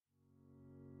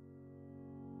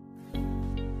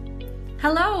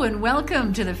Hello and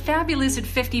welcome to the Fabulous at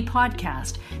 50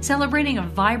 podcast, celebrating a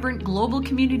vibrant global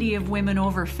community of women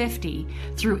over 50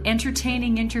 through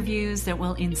entertaining interviews that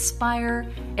will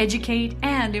inspire, educate,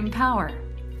 and empower.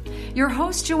 Your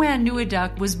host, Joanne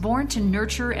Neweduk, was born to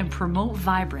nurture and promote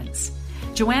vibrance.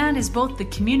 Joanne is both the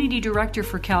Community Director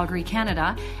for Calgary,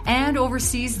 Canada, and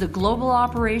oversees the global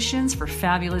operations for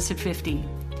Fabulous at 50.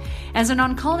 As an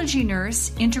oncology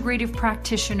nurse, integrative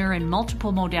practitioner in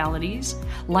multiple modalities,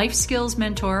 life skills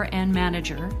mentor, and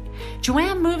manager,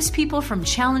 Joanne moves people from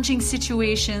challenging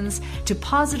situations to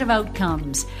positive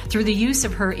outcomes through the use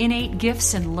of her innate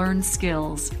gifts and learned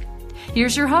skills.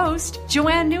 Here's your host,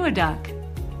 Joanne Neweduk.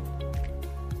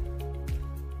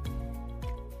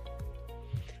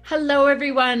 Hello,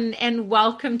 everyone, and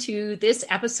welcome to this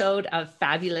episode of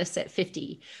Fabulous at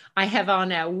 50. I have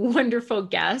on a wonderful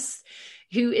guest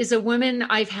who is a woman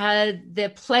I've had the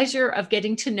pleasure of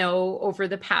getting to know over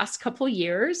the past couple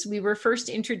years. We were first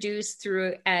introduced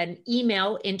through an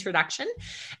email introduction,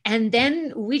 and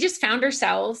then we just found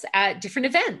ourselves at different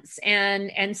events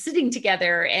and sitting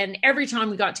together. And every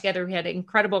time we got together, we had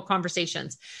incredible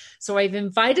conversations. So I've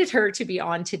invited her to be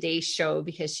on today's show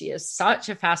because she is such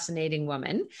a fascinating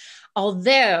woman.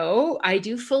 Although I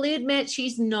do fully admit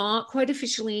she's not quite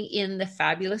officially in the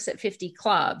Fabulous at 50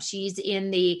 club. She's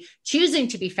in the choosing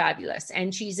to be fabulous,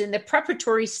 and she's in the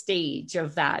preparatory stage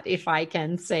of that, if I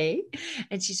can say.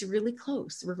 And she's really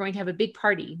close. We're going to have a big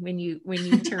party when you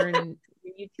turn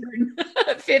when you turn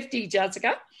 50,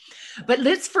 Jessica. But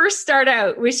let's first start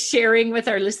out with sharing with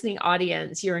our listening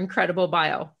audience your incredible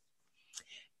bio.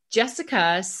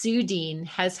 Jessica Soodeen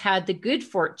has had the good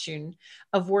fortune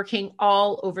of working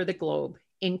all over the globe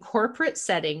in corporate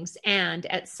settings and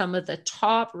at some of the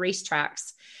top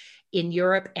racetracks in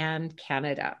Europe and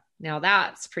Canada. Now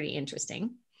that's pretty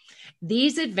interesting.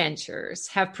 These adventures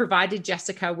have provided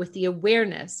Jessica with the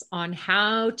awareness on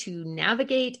how to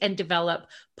navigate and develop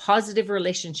positive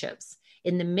relationships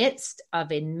in the midst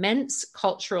of immense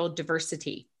cultural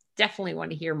diversity. Definitely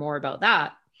want to hear more about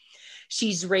that.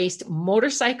 She's raced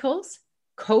motorcycles,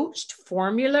 coached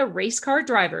Formula race car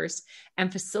drivers,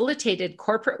 and facilitated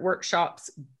corporate workshops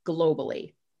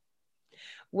globally.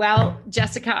 Well,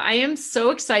 Jessica, I am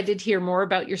so excited to hear more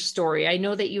about your story. I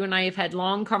know that you and I have had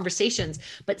long conversations,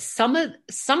 but some of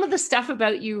the stuff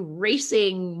about you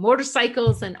racing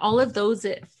motorcycles and all of those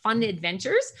fun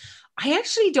adventures, I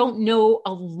actually don't know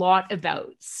a lot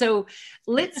about. So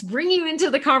let's bring you into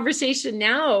the conversation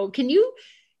now. Can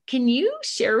you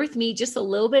share with me just a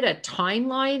little bit of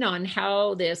timeline on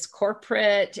how this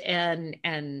corporate and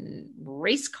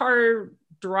race car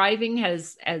driving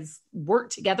has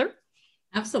worked together?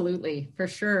 Absolutely, for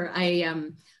sure.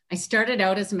 I started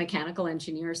out as a mechanical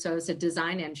engineer, so I was a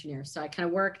design engineer. So I kind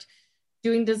of worked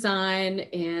doing design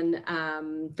in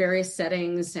various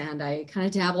settings, and I kind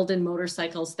of dabbled in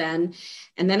motorcycles then.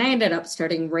 And then I ended up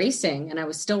starting racing, and I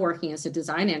was still working as a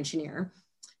design engineer.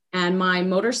 And my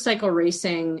motorcycle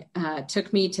racing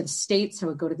took me to the States. I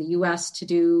would go to the US to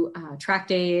do track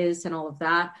days and all of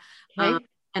that. Okay.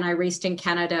 And I raced in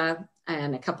Canada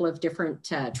and a couple of different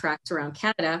tracks around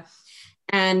Canada.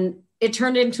 And it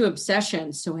turned into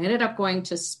obsession. So I ended up going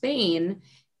to Spain,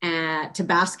 to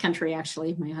Basque Country,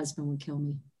 actually. My husband would kill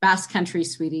me. Basque Country,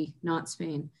 sweetie, not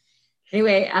Spain.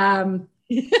 Anyway,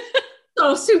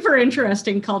 so super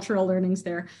interesting cultural learnings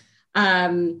there.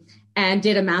 And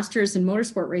did a master's in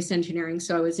motorsport race engineering.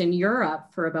 So I was in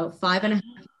Europe for about 5.5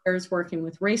 years working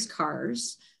with race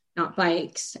cars, not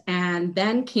bikes, and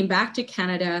then came back to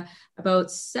Canada about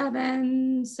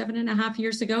 7.5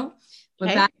 years ago,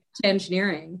 went back to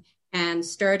engineering and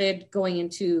started going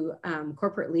into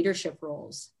corporate leadership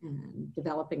roles and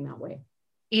developing that way.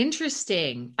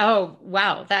 Interesting. Oh,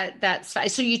 wow. That's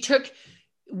so you took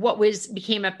what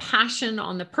became a passion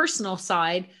on the personal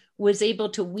side, was able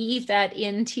to weave that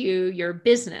into your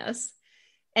business.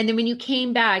 And then when you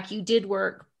came back, you did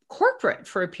work corporate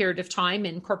for a period of time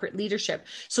in corporate leadership.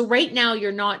 So right now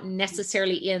you're not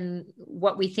necessarily in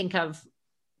what we think of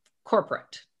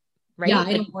corporate, right? Yeah,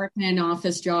 I don't work in an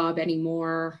office job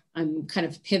anymore. I'm kind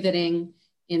of pivoting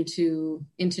into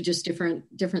just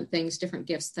different things, different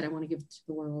gifts that I want to give to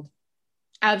the world.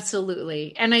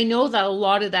 Absolutely. And I know that a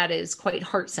lot of that is quite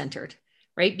heart-centered,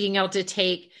 right? Being able to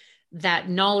take that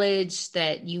knowledge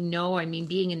that, I mean,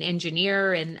 being an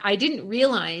engineer, and I didn't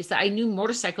realize that I knew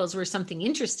motorcycles were something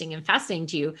interesting and fascinating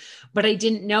to you, but I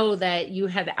didn't know that you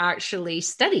had actually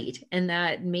studied and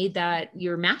that made that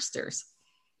your master's.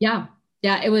 Yeah.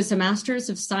 It was a master's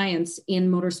of science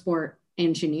in motorsport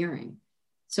engineering.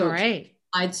 So, all right.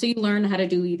 So you learn how to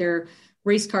do either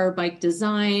race car, bike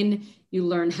design, You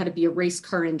learn how to be a race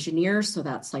car engineer. So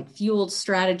that's like fuel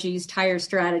strategies, tire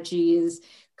strategies,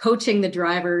 coaching the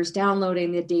drivers,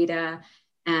 downloading the data.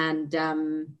 And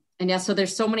yeah, so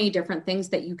there's so many different things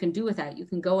that you can do with that. You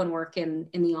can go and work in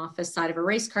the office side of a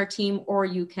race car team, or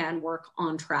you can work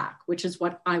on track, which is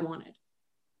what I wanted.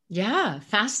 Yeah.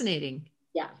 Fascinating.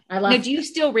 Yeah. I love. Now, do you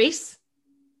still race?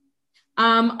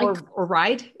 Or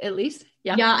ride at least?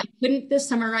 Yeah. Yeah, I couldn't this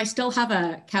summer. I still have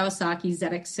a Kawasaki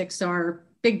ZX6R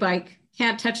big bike.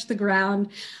 Can't touch the ground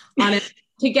on it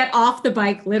to get off the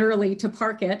bike, literally to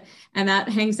park it. And that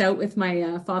hangs out with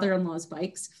my father-in-law's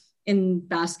bikes in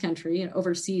Basque Country and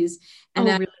overseas. And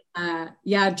then,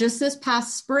 really? Just this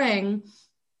past spring,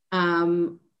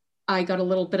 I got a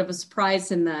little bit of a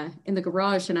surprise in the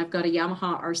garage, and I've got a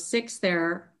Yamaha R6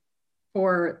 there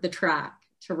for the track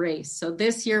to race. So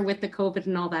this year with the COVID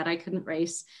and all that, I couldn't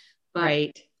race,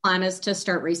 but plan is to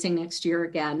start racing next year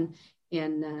again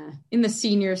in the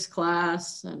seniors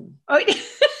class. And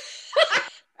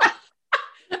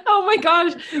oh my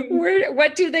gosh,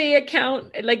 what do they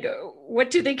account? Like,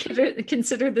 what do they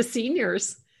consider the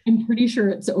seniors? I'm pretty sure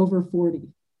it's over 40.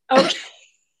 Okay.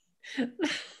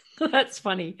 That's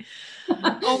funny.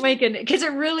 Oh my goodness. Because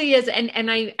it really is.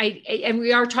 And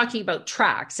we are talking about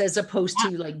tracks as opposed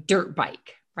to like dirt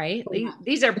bike, right?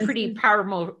 These are pretty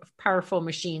powerful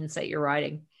machines that you're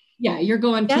riding. Yeah. You're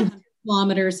going 200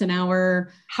 kilometers an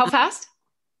hour. How fast?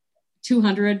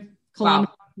 200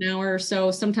 kilometers an hour. So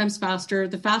sometimes faster.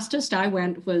 The fastest I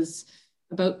went was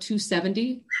about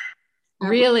 270.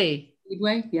 Really?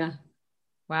 Speedway. Yeah.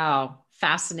 Wow.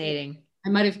 Fascinating. I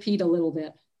might have peed a little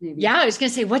bit. Maybe. Yeah, I was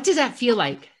going to say, what does that feel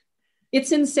like?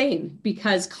 It's insane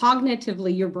because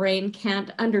cognitively your brain can't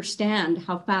understand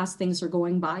how fast things are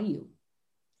going by you.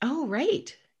 Oh,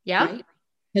 right. Yeah. Right?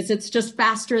 Because it's just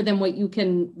faster than what you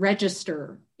can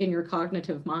register in your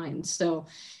cognitive mind. So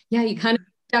yeah, you kind of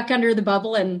duck under the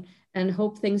bubble and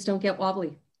hope things don't get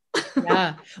wobbly.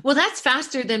 Yeah. Well, that's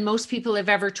faster than most people have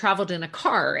ever traveled in a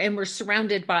car, and we're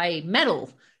surrounded by metal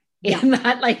in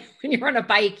that, like when you're on a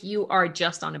bike, you are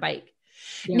just on a bike.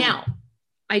 Yeah. Now,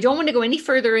 I don't want to go any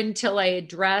further until I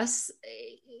address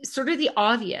sort of the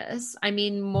obvious. I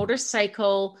mean,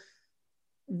 motorcycle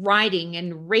riding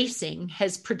and racing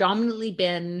has predominantly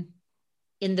been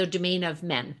in the domain of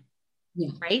men,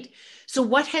 right? So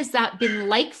what has that been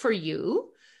like for you,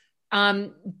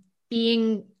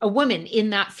 being a woman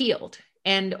in that field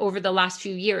and over the last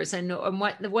few years? And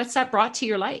what's that brought to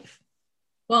your life?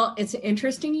 Well, it's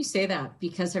interesting you say that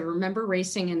because I remember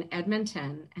racing in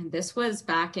Edmonton, and this was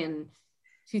back in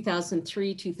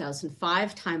 2003,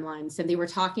 2005 timelines, and they were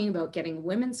talking about getting a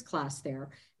women's class there,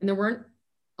 and there weren't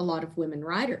a lot of women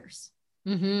riders.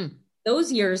 Mm-hmm.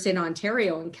 Those years in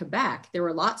Ontario and Quebec, there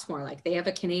were lots more. Like they have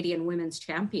a Canadian Women's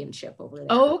Championship over there.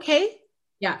 Oh, okay.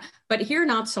 Yeah, but here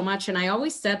not so much. And I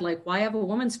always said, like, why have a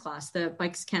women's class? The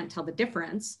bikes can't tell the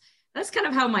difference. That's kind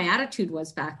of how my attitude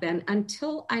was back then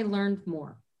until I learned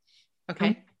more. Okay.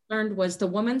 And what I learned was the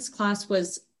women's class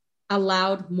was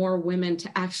allowed more women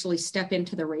to actually step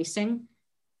into the racing,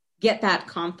 get that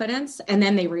confidence, and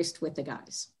then they raced with the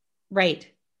guys. Right.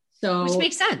 So, which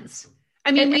makes sense.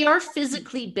 I mean, we are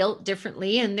physically built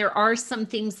differently, and there are some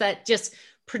things that just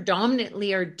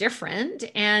predominantly are different.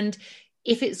 And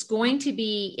if it's going to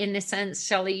be, in a sense,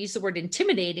 shall I use the word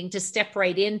intimidating, to step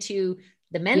right into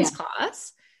the men's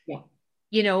class,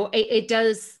 you know, it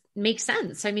does make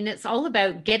sense. I mean, it's all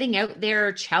about getting out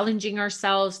there, challenging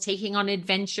ourselves, taking on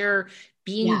adventure,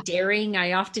 being daring.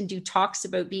 I often do talks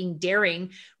about being daring,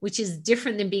 which is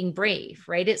different than being brave,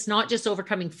 right? It's not just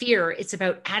overcoming fear. It's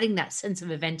about adding that sense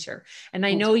of adventure. And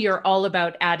I know you're all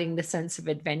about adding the sense of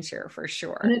adventure for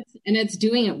sure. And it's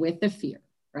doing it with the fear,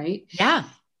 right? Yeah.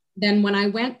 Then when I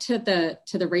went to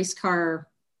the race car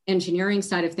engineering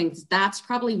side of things, that's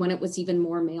probably when it was even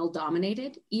more male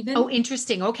dominated even. Oh,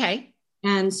 interesting. Okay.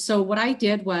 And so what I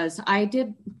did was I'm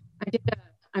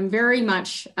very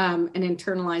much an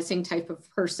internalizing type of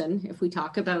person. If we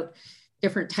talk about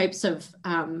different types of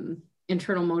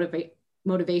internal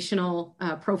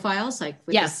motivational profiles, like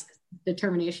with the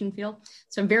determination field.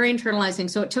 So I'm very internalizing.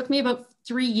 So it took me about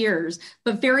 3 years,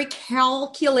 but very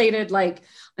calculated, like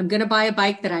I'm going to buy a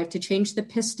bike that I have to change the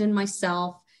piston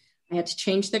myself. I had to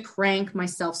change the crank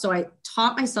myself. So I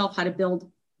taught myself how to build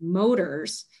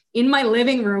motors in my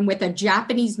living room with a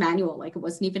Japanese manual. Like it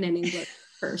wasn't even in English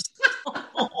first.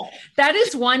 That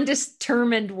is one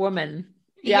determined woman.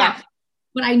 Yeah.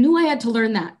 But I knew I had to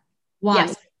learn that. Why?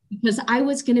 Yes. Because I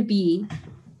was going to be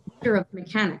leader of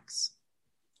mechanics.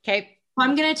 Okay. If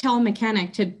I'm going to tell a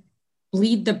mechanic to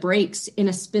bleed the brakes in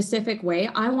a specific way,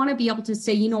 I want to be able to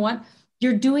say, you know what,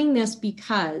 you're doing this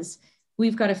because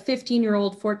We've got a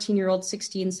 15-year-old, 14-year-old,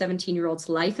 16, 17-year-old's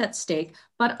life at stake.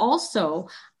 But also,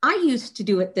 I used to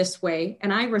do it this way,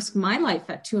 and I risked my life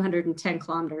at 210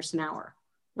 kilometers an hour.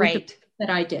 Right. That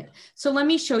I did. So let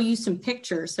me show you some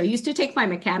pictures. So I used to take my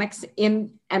mechanics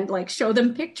in and like show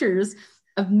them pictures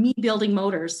of me building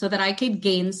motors so that I could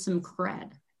gain some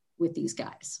cred with these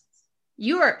guys.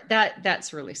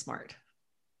 That's really smart.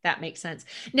 That makes sense.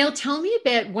 Now tell me a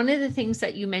bit, one of the things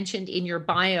that you mentioned in your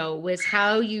bio was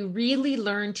how you really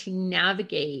learned to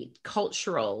navigate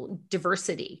cultural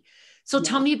diversity. So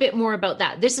tell me a bit more about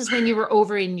that. This is when you were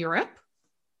over in Europe?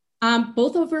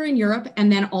 Both over in Europe,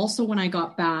 and then also when I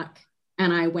got back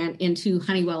and I went into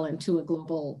Honeywell into a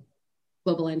global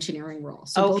engineering role.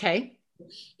 So okay.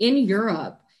 In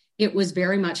Europe, it was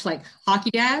very much like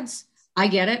hockey dads. I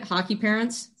get it. Hockey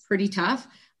parents, pretty tough.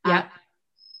 Yeah.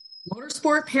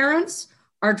 Motorsport parents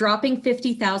are dropping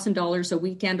 $50,000 a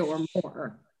weekend or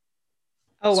more.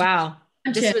 Oh, wow.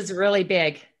 This was really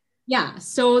big. Yeah.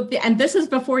 So, and this is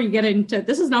before you get into,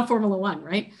 this is not Formula One,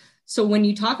 right? So when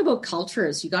you talk about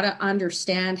cultures, you got to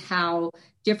understand how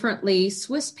differently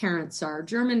Swiss parents are,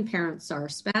 German parents are,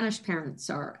 Spanish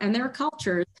parents are, and their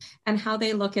cultures and how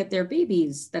they look at their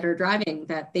babies that are driving,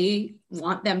 that they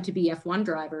want them to be F1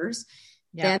 drivers.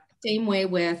 Yeah. And same way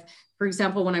with, for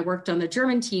example, when I worked on the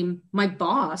German team, my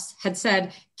boss had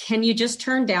said, can you just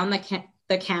turn down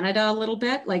the Canada a little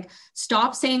bit? Like,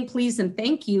 stop saying please and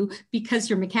thank you because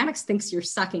your mechanics thinks you're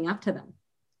sucking up to them.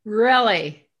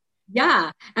 Really?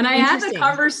 Yeah. And I had a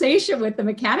conversation with the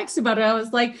mechanics about it. I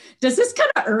was like, does this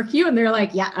kind of irk you? And they're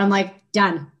like, yeah. I'm like,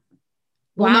 done.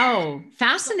 Wow.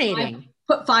 Fascinating.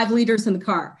 Put 5 liters in the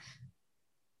car.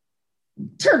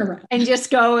 Turn around. And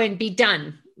just go and be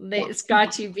done. It's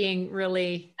got you being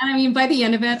really. And I mean, by the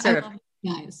end of it, I love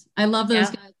those guys. I love those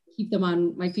guys. Keep them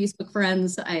on my Facebook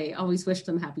friends. I always wish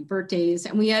them happy birthdays.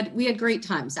 And we had great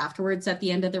times afterwards. At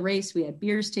the end of the race, we had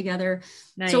beers together.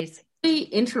 Nice. So really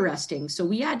interesting. So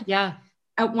we had,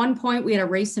 at one point we had a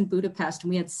race in Budapest and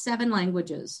we had 7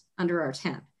 languages under our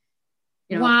tent.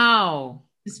 You know, wow.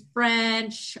 It was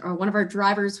French, or one of our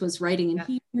drivers was writing in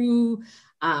Hebrew.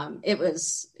 It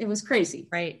was crazy.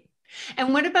 Right.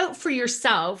 And what about for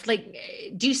yourself? Like,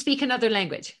 do you speak another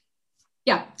language?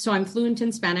 Yeah. So I'm fluent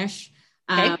in Spanish.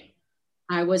 Okay.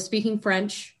 I was speaking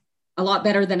French a lot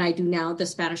better than I do now. The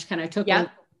Spanish kind of took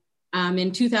over.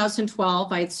 In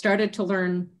 2012, I had started to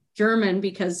learn German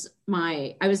because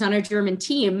I was on a German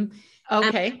team.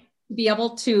 Okay. To be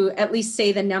able to at least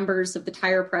say the numbers of the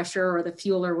tire pressure or the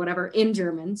fuel or whatever in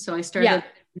German. So I started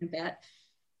a bit.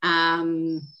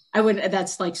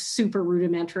 That's like super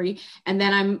rudimentary. And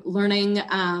then I'm learning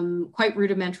quite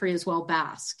rudimentary as well,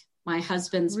 Basque. My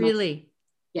husband's really.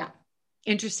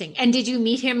 Interesting. And did you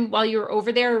meet him while you were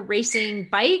over there racing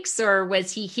bikes, or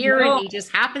was he here and he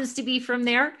just happens to be from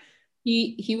there?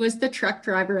 He was the truck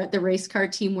driver at the race car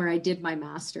team where I did my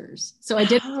master's. So I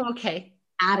did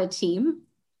at a team,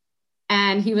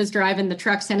 and he was driving the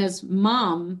trucks, and his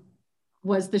mom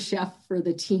was the chef for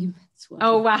the team as well.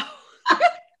 Oh, wow.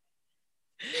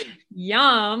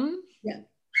 Yum. Yeah.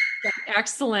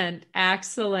 Excellent.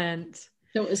 So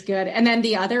it was good. And then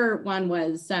the other one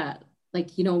was,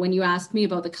 when you asked me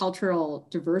about the cultural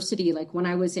diversity, like when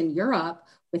I was in Europe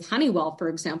with Honeywell, for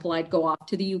example, I'd go off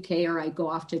to the UK or I'd go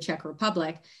off to Czech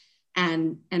Republic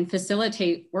and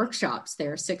facilitate workshops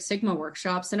there, Six Sigma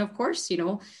workshops. And of course,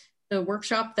 the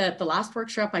last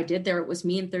workshop I did there, it was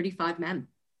me and 35 men.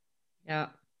 Yeah.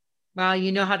 Wow.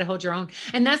 You know how to hold your own.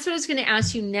 And that's what I was going to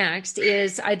ask you next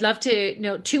is I'd love to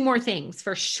know 2 more things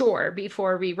for sure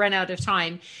before we run out of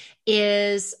time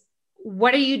is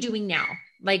what are you doing now?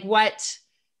 Like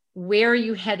where are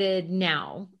you headed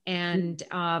now? And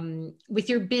with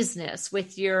your business,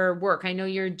 with your work, I know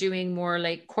you're doing more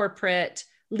like corporate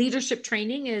leadership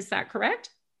training. Is that correct?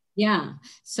 Yeah.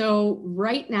 So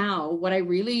right now, what I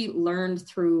really learned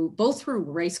both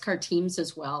through race car teams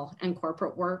as well and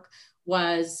corporate work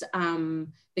was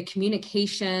the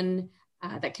communication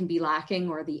that can be lacking,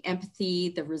 or the empathy,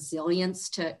 the resilience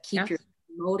to keep your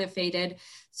motivated.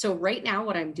 So right now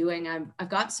what I'm doing, I've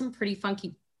got some pretty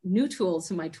funky new tools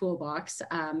in my toolbox,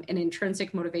 an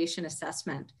intrinsic motivation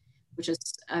assessment, which is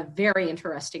a very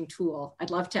interesting tool.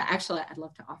 I'd love to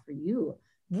offer you.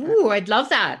 Ooh, I'd love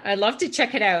that. I'd love to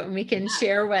check it out and we can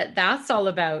share what that's all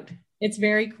about. It's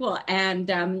very cool. And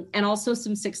also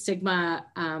some Six Sigma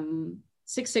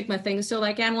things. So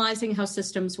like analyzing how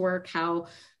systems work, how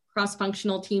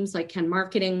cross-functional teams, like can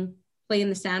marketing play in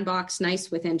the sandbox nice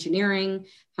with engineering?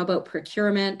 How about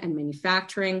procurement and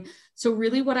manufacturing? So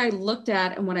really what I looked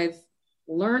at and what I've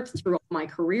learned through my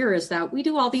career is that we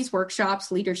do all these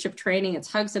workshops, leadership training,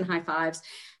 it's hugs and high fives.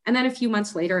 And then a few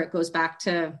months later, it goes back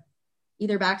to,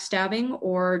 either backstabbing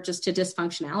or just to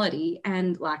dysfunctionality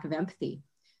and lack of empathy.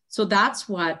 So that's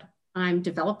what I'm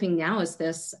developing now, is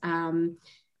this,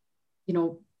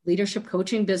 leadership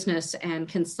coaching business and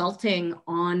consulting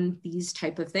on these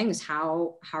type of things.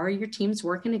 How are your teams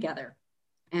working together,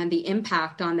 and the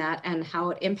impact on that, and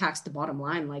how it impacts the bottom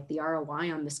line? Like, the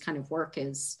ROI on this kind of work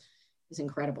is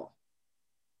incredible.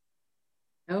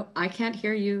 Oh, I can't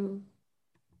hear you.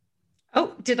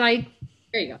 Oh, did I?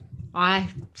 There you go. I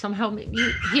somehow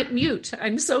hit mute.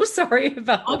 I'm so sorry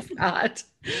about that.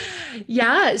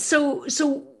 Yeah. So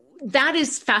that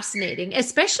is fascinating,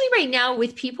 especially right now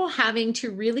with people having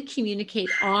to really communicate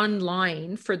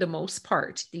online for the most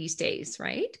part these days,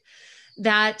 right?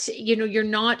 That, you're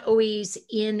not always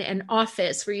in an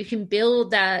office where you can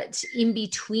build that in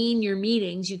between your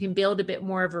meetings. You can build a bit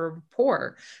more of a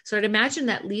rapport. So I'd imagine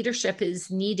that leadership is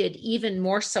needed even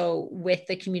more so with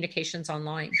the communications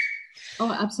online.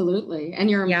 Oh, absolutely.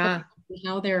 And your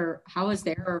employees, how is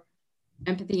their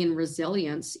empathy and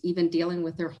resilience even dealing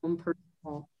with their home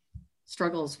personal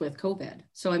struggles with COVID?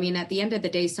 So, I mean, at the end of the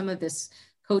day, some of this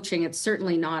coaching, it's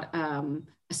certainly not a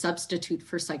substitute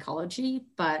for psychology,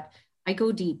 but I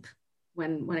go deep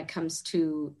when it comes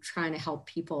to trying to help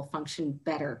people function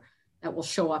better. That will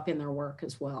show up in their work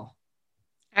as well.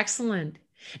 Excellent.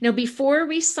 Now, before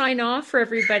we sign off for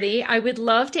everybody, I would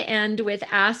love to end with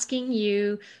asking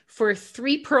you for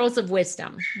 3 pearls of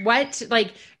wisdom.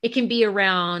 It can be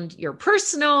around your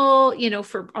personal,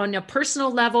 on a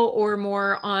personal level or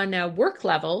more on a work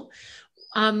level.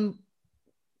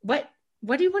 What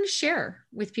do you want to share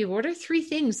with people? What are 3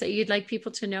 things that you'd like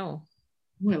people to know?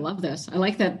 Oh, I love this. I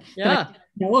like that. Yeah. That I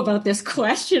know about this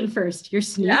question first. You're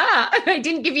sneaky. Yeah. I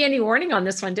didn't give you any warning on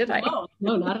this one, did I?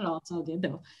 No, not at all. It's all good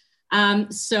though.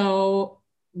 So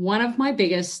one of my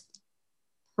biggest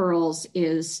pearls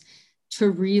is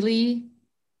to really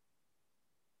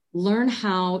learn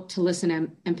how to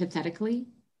listen empathetically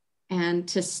and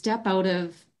to step out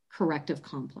of corrective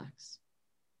complex.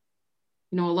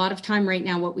 A lot of time right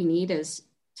now, what we need is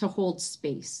to hold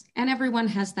space, and everyone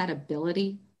has that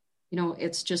ability.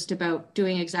 It's just about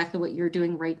doing exactly what you're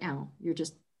doing right now. You're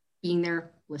just being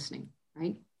there, listening,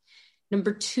 right?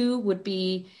 Number 2 would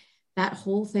be that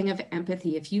whole thing of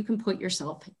empathy. If you can put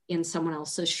yourself in someone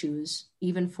else's shoes,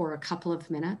 even for a couple of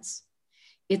minutes,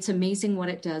 it's amazing what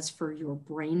it does for your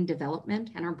brain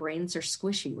development. And our brains are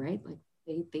squishy, right? Like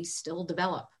they still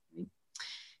develop, right?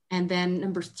 And then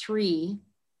number 3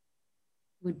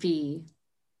 would be,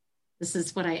 this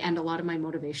is what I end a lot of my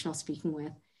motivational speaking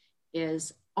with,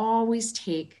 is always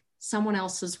take someone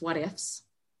else's what ifs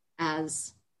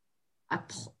as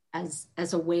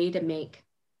a way to make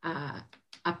a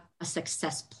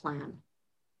success plan.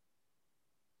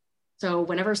 So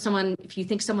if you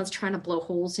think someone's trying to blow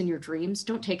holes in your dreams,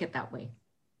 don't take it that way.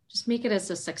 Just make it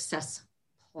as a success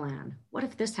plan. What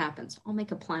if this happens? I'll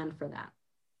make a plan for that.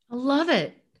 I love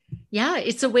it. Yeah.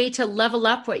 It's a way to level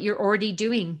up what you're already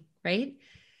doing, right?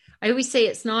 I always say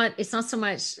it's not so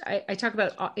much, I talk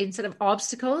about, instead of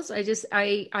obstacles,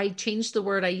 I changed the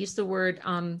word, I use the word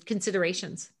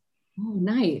considerations. Oh,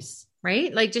 nice.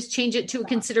 Right? Like, just change it to a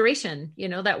consideration,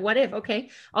 that what if, okay,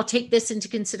 I'll take this into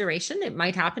consideration. It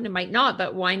might happen, it might not,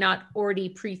 but why not already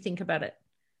pre-think about it?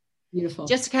 Beautiful.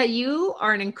 Jessica, you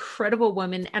are an incredible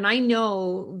woman. And I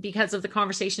know, because of the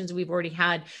conversations we've already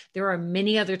had, there are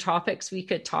many other topics we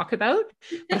could talk about,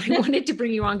 but I wanted to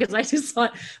bring you on because I just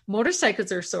thought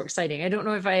motorcycles are so exciting. I don't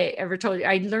know if I ever told you,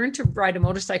 I learned to ride a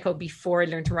motorcycle before I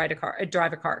learned to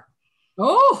drive a car.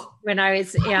 Oh, when I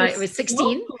was, it was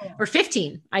 16 or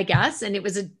 15, I guess. And it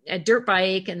was a dirt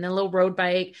bike and a little road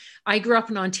bike. I grew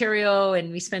up in Ontario,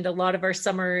 and we spent a lot of our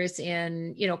summers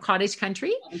in, cottage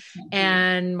country.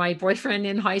 And my boyfriend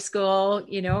in high school,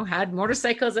 had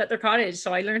motorcycles at their cottage.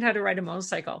 So I learned how to ride a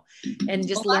motorcycle and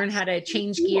just learn how to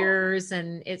change gears.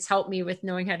 And it's helped me with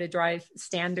knowing how to drive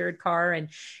standard car. And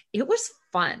it was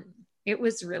fun. It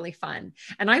was really fun.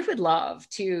 And I would love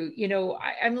to,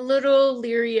 I'm a little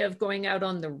leery of going out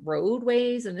on the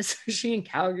roadways, and especially in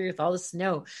Calgary with all the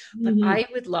snow, but I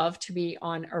would love to be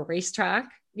on a racetrack,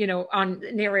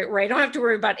 where I don't have to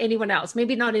worry about anyone else,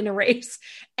 maybe not in a race,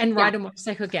 and ride a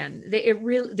motorcycle again. There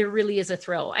really is a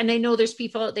thrill. And I know there's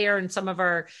people out there, and some of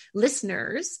our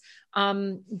listeners,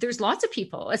 there's lots of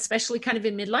people, especially kind of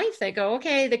in midlife, that go,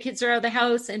 okay, the kids are out of the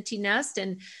house, empty nest,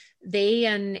 and they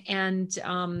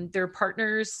and their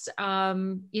partners,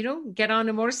 get on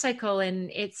a motorcycle,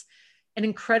 and it's an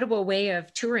incredible way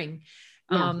of touring.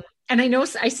 And I know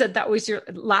I said that was your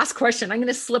last question. I'm going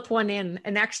to slip one in,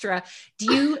 an extra.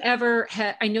 Do you ever,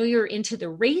 I know you're into the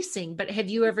racing, but have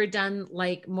you ever done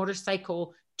like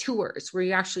motorcycle tours where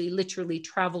you actually literally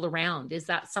travel around? Is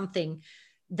that something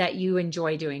that you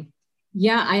enjoy doing?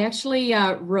 Yeah, I actually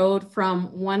rode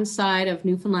from one side of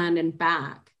Newfoundland and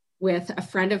back with a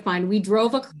friend of mine. We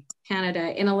drove across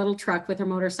Canada in a little truck with our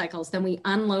motorcycles. Then we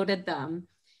unloaded them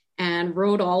and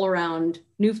rode all around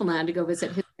Newfoundland to go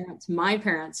visit his parents, my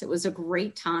parents. It was a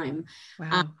great time.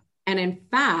 Wow. And in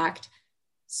fact,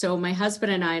 so my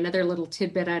husband and I, another little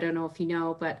tidbit, I don't know if you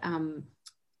know, but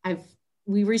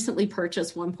we recently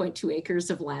purchased 1.2 acres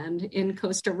of land in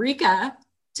Costa Rica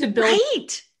to build.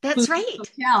 Right. That's right.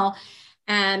 Hotel.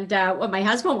 And what my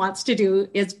husband wants to do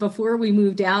is, before we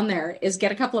move down there, is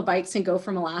get a couple of bikes and go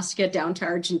from Alaska down to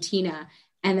Argentina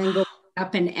and then go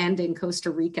up and end in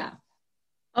Costa Rica.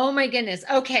 Oh my goodness.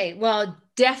 Okay. Well,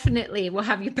 definitely we'll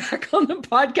have you back on the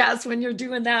podcast when you're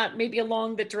doing that, maybe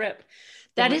along the trip.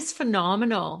 That is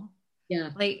phenomenal. Yeah.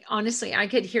 Like, honestly, I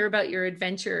could hear about your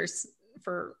adventures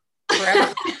for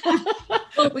forever.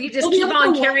 We could just keep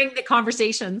on carrying the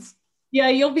conversations. Yeah,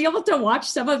 you'll be able to watch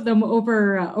some of them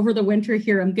over the winter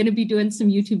here. I'm going to be doing some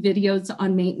YouTube videos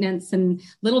on maintenance and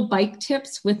little bike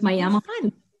tips with my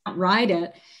Yamaha. Ride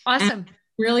it. Awesome. And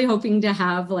really hoping to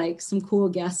have like some cool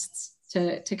guests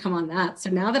to come on that. So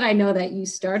now that I know that you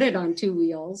started on two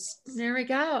wheels. There we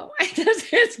go.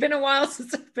 It's been a while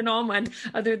since I've been on one,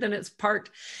 other than it's parked.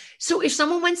 So if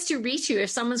someone wants to reach you, if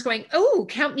someone's going, oh,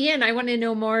 count me in, I want to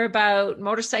know more about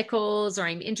motorcycles, or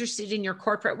I'm interested in your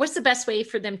corporate, what's the best way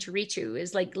for them to reach you?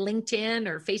 Is like LinkedIn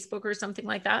or Facebook or something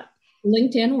like that?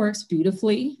 LinkedIn works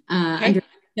beautifully under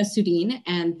Soodeen.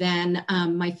 And then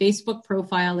my Facebook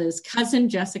profile is Cousin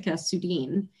Jessica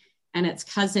Soodeen. And it's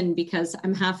cousin because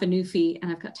I'm half a Newfie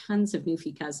and I've got tons of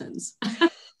Newfie cousins.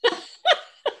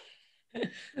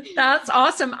 That's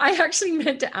awesome. I actually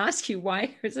meant to ask you,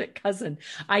 why is it cousin?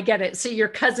 I get it. So you're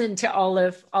cousin to all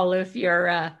of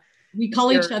your... we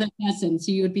call each other cousins.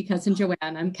 So you would be cousin Joanne.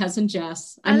 I'm cousin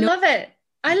Jess. I love it.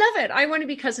 I want to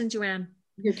be cousin Joanne.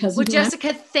 Your cousin Well, Joanne?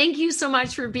 Jessica, thank you so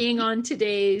much for being on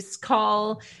today's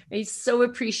call. I so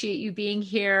appreciate you being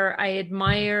here. I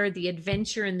admire the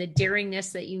adventure and the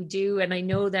daringness that you do. And I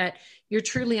know that you're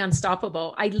truly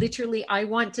unstoppable. I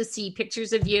want to see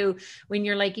pictures of you when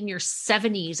you're like in your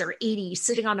 70s or 80s,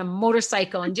 sitting on a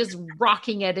motorcycle and just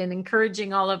rocking it and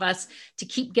encouraging all of us to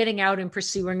keep getting out and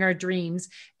pursuing our dreams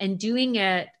and doing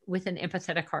it with an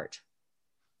empathetic heart.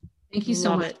 Thank you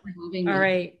so much for having me. All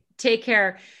right. Take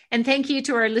care. And thank you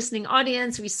to our listening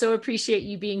audience. We so appreciate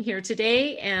you being here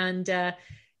today, and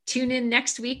tune in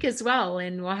next week as well.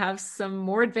 And we'll have some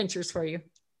more adventures for you.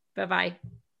 Bye-bye.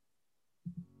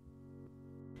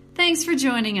 Thanks for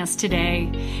joining us today.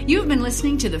 You've been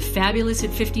listening to the Fabulous at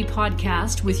 50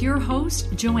 podcast with your host,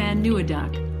 Joanne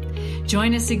Neweduk.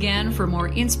 Join us again for more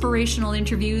inspirational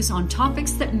interviews on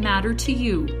topics that matter to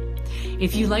you.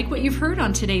 If you like what you've heard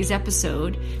on today's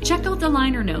episode, check out the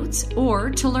liner notes, or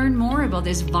to learn more about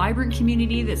this vibrant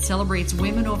community that celebrates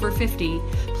women over 50,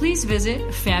 please visit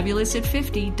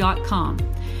fabulousat50.com.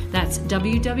 That's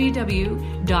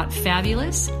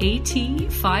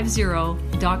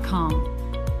www.fabulousat50.com.